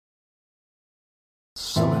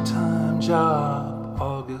Summertime job,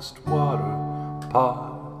 August water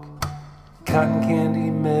park, cotton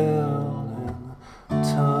candy melt in the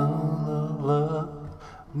tunnel of love,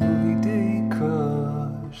 movie day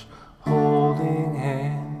crush, holding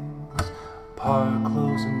hands, park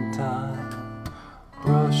closing time,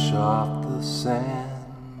 brush off the sand.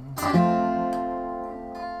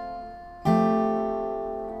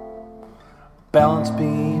 Balance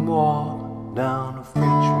beam walk down a freight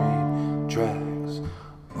train tracks,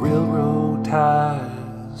 railroad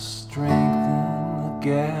ties strengthen the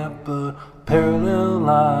gap, but parallel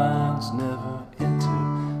lines never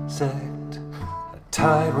intersect. A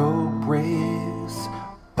tightrope race,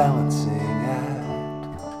 balancing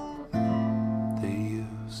act. They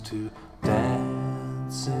used to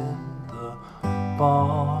dance in the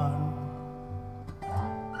barn.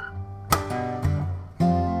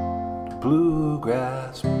 The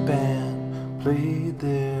bluegrass band played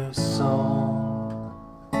their song.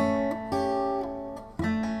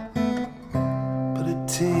 It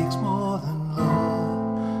takes more than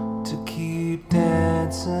love to keep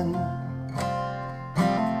dancing.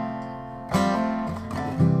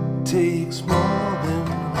 It takes more than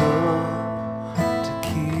love to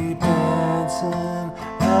keep dancing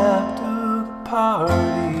after the party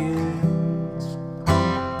ends.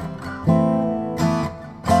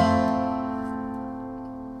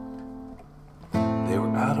 They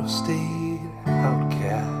were out of state,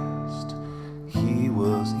 outcast. He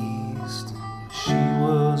was east, she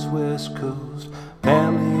was west coast.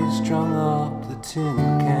 Families strung up the tin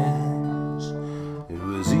cans. It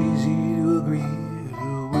was easy to agree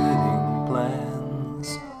to wedding plans.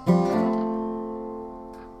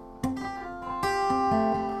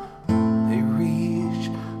 They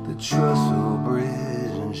reached the trestle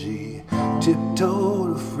bridge and she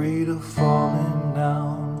tiptoed, afraid of falling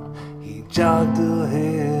down. He jogged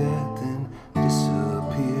ahead, then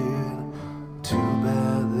disappeared. Too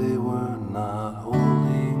bad they were not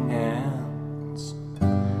holding hands.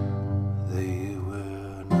 They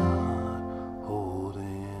were not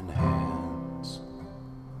holding hands.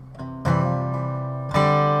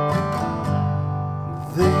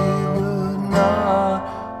 They were not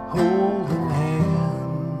holding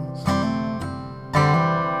hands.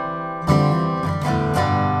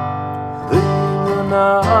 They were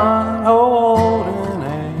not holding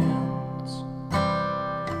hands.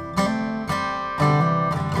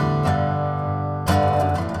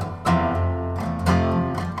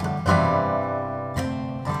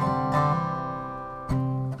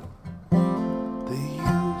 They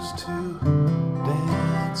used to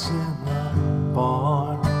dance in the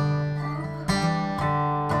barn.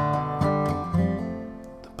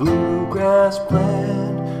 The bluegrass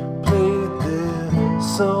band played their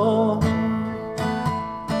song.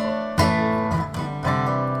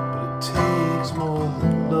 But it takes more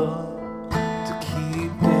than love to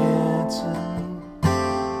keep dancing.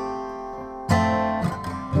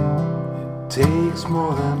 It takes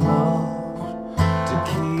more than love to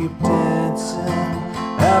keep dancing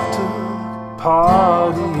after the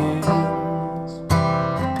party ends.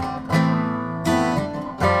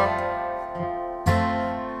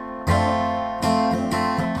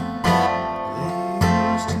 They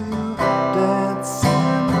used to dance in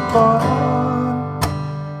the barn.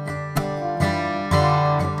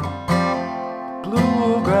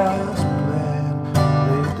 Bluegrass band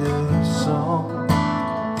played their song.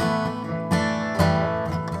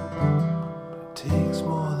 It takes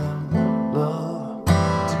more than love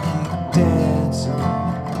to keep dancing.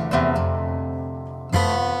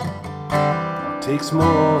 It takes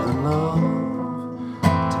more than love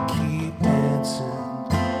to keep dancing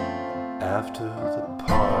after the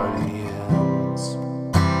party ends.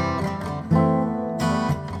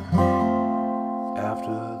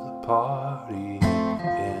 After the party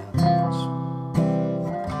ends.